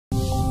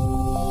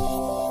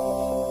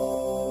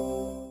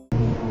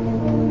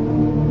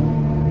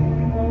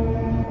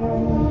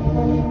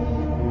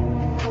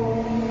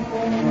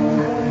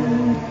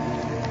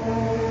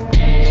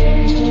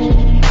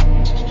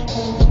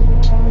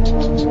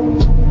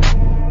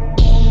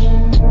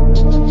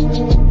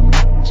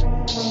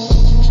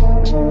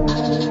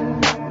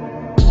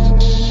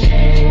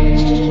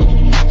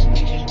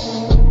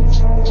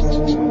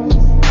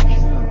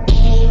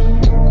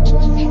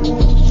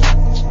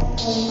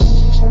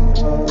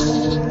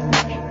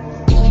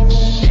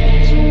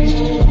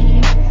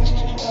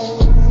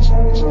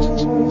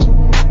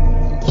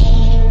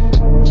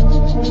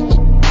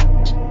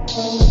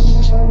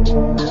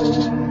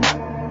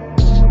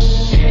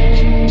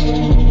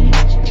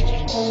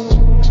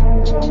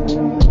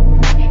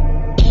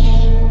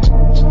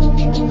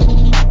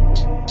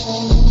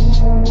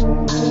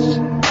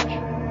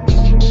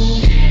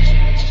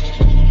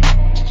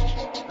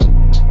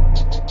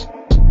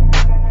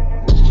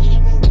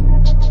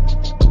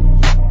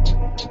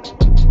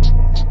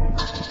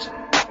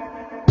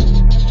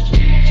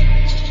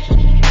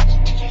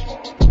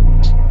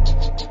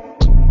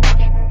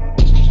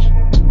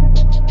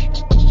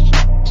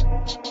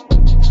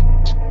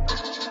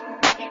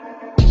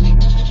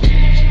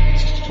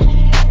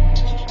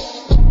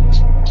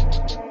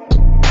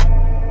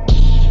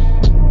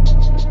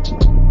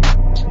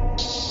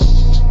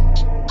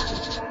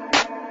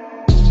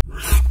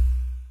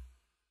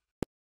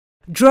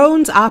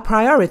Drones are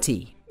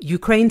priority.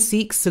 Ukraine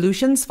seeks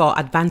solutions for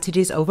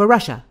advantages over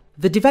Russia.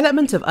 The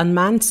development of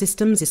unmanned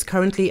systems is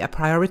currently a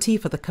priority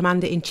for the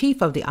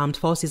Commander-in-Chief of the Armed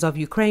Forces of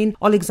Ukraine,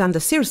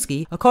 Oleksandr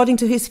Syrskyi, according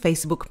to his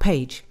Facebook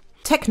page.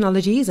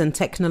 Technologies and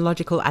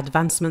technological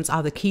advancements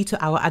are the key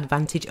to our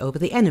advantage over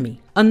the enemy.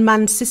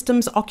 Unmanned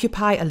systems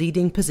occupy a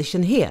leading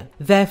position here.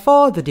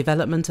 Therefore, the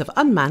development of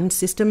unmanned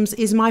systems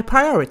is my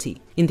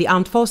priority. In the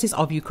Armed Forces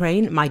of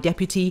Ukraine, my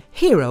deputy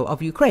hero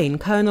of Ukraine,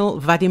 Colonel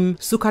Vadim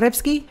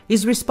Sukharevsky,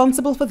 is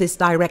responsible for this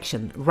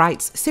direction,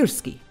 writes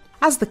Syrskyi.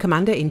 As the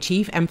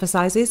Commander-in-Chief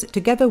emphasizes,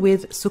 together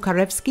with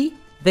Sukharevsky,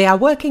 they are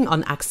working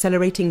on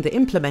accelerating the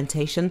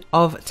implementation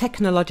of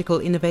technological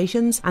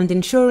innovations and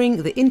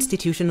ensuring the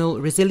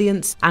institutional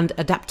resilience and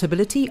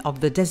adaptability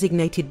of the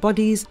designated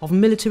bodies of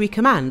military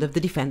command of the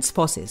defense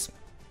forces.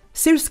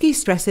 Syrskyi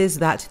stresses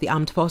that the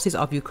armed forces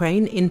of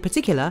Ukraine in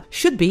particular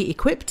should be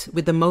equipped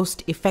with the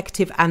most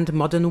effective and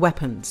modern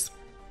weapons.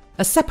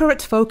 A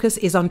separate focus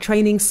is on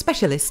training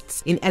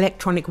specialists in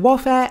electronic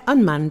warfare,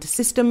 unmanned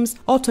systems,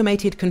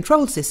 automated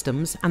control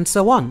systems, and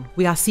so on.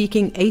 We are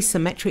seeking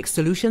asymmetric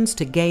solutions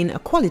to gain a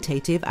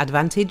qualitative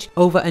advantage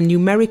over a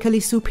numerically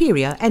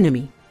superior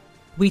enemy.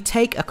 We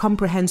take a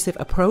comprehensive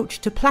approach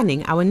to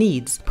planning our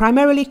needs,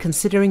 primarily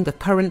considering the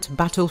current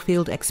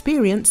battlefield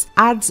experience,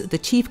 adds the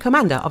Chief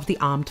Commander of the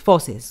Armed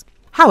Forces.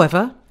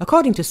 However,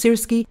 according to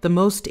Syrskyi, the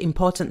most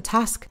important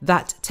task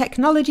that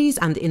technologies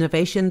and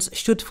innovations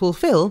should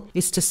fulfill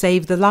is to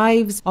save the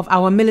lives of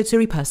our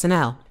military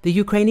personnel. The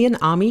Ukrainian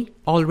army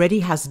already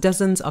has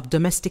dozens of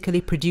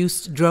domestically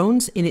produced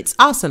drones in its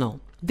arsenal.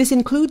 This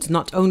includes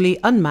not only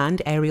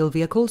unmanned aerial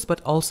vehicles but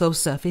also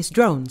surface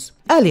drones.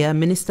 Earlier,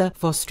 Minister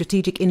for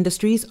Strategic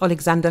Industries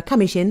Oleksandr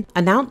Kamyshin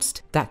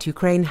announced that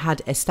Ukraine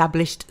had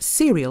established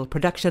serial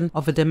production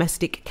of a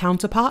domestic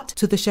counterpart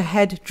to the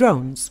Shahed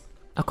drones.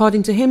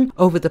 According to him,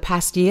 over the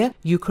past year,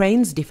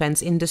 Ukraine's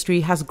defense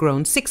industry has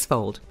grown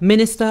sixfold.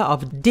 Minister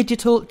of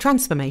Digital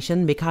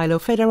Transformation Mikhailo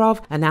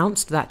Fedorov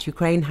announced that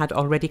Ukraine had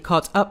already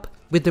caught up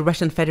with the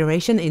Russian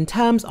Federation in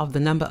terms of the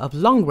number of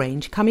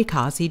long-range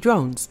kamikaze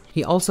drones.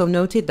 He also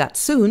noted that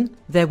soon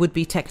there would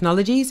be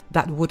technologies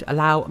that would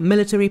allow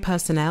military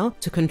personnel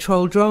to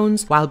control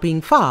drones while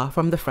being far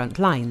from the front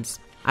lines.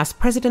 As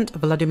President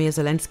Volodymyr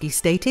Zelenski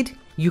stated,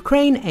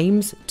 Ukraine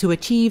aims to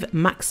achieve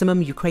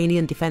maximum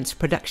Ukrainian defense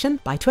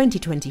production by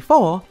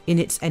 2024 in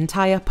its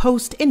entire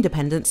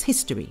post-independence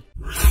history.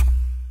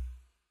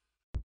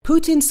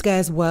 Putin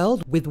scares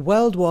world with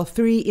World War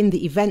III in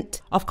the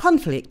event of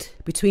conflict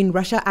between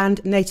Russia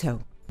and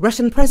NATO.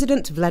 Russian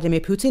President Vladimir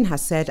Putin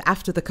has said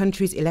after the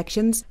country's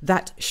elections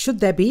that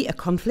should there be a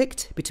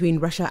conflict between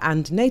Russia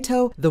and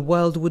NATO, the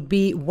world would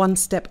be one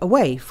step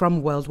away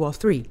from World War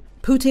III.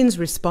 Putin's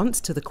response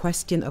to the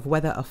question of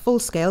whether a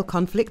full-scale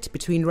conflict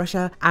between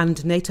Russia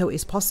and NATO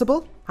is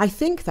possible: "I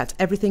think that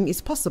everything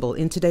is possible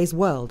in today's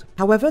world."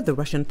 However, the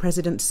Russian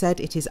president said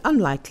it is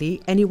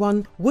unlikely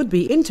anyone would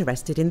be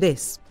interested in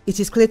this.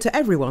 "It is clear to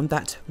everyone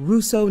that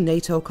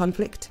Russo-NATO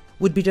conflict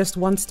would be just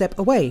one step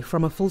away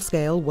from a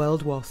full-scale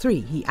World War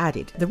III, he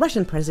added. The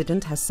Russian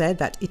president has said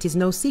that it is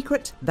no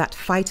secret that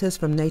fighters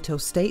from NATO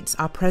states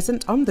are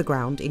present on the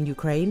ground in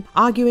Ukraine,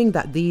 arguing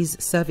that these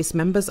service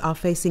members are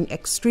facing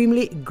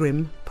extremely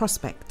grim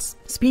prospects.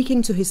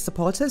 Speaking to his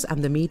supporters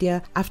and the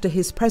media after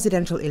his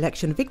presidential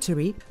election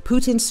victory,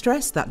 Putin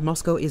stressed that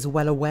Moscow is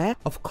well aware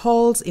of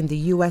calls in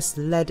the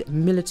US-led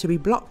military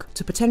bloc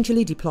to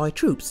potentially deploy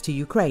troops to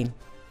Ukraine.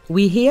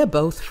 "We hear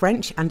both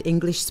French and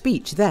English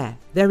speech there.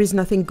 There is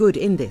nothing good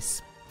in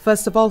this.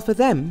 First of all for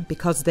them,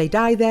 because they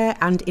die there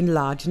and in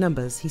large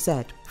numbers," he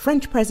said.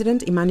 French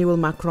President Emmanuel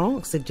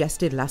Macron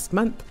suggested last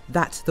month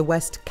that the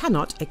West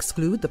cannot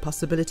exclude the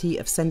possibility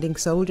of sending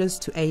soldiers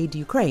to aid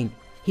Ukraine.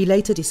 He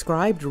later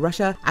described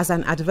Russia as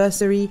an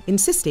adversary,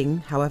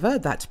 insisting, however,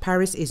 that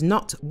Paris is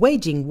not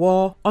waging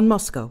war on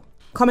Moscow.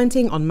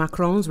 Commenting on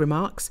Macron's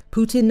remarks,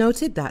 Putin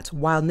noted that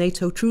while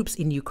NATO troops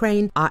in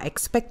Ukraine are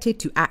expected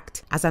to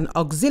act as an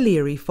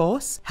auxiliary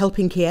force,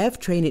 helping Kiev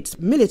train its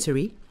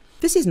military,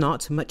 this is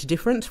not much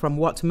different from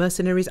what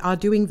mercenaries are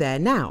doing there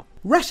now.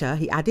 Russia,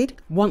 he added,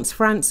 wants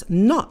France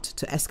not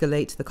to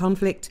escalate the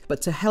conflict, but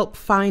to help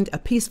find a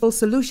peaceful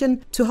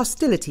solution to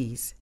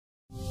hostilities.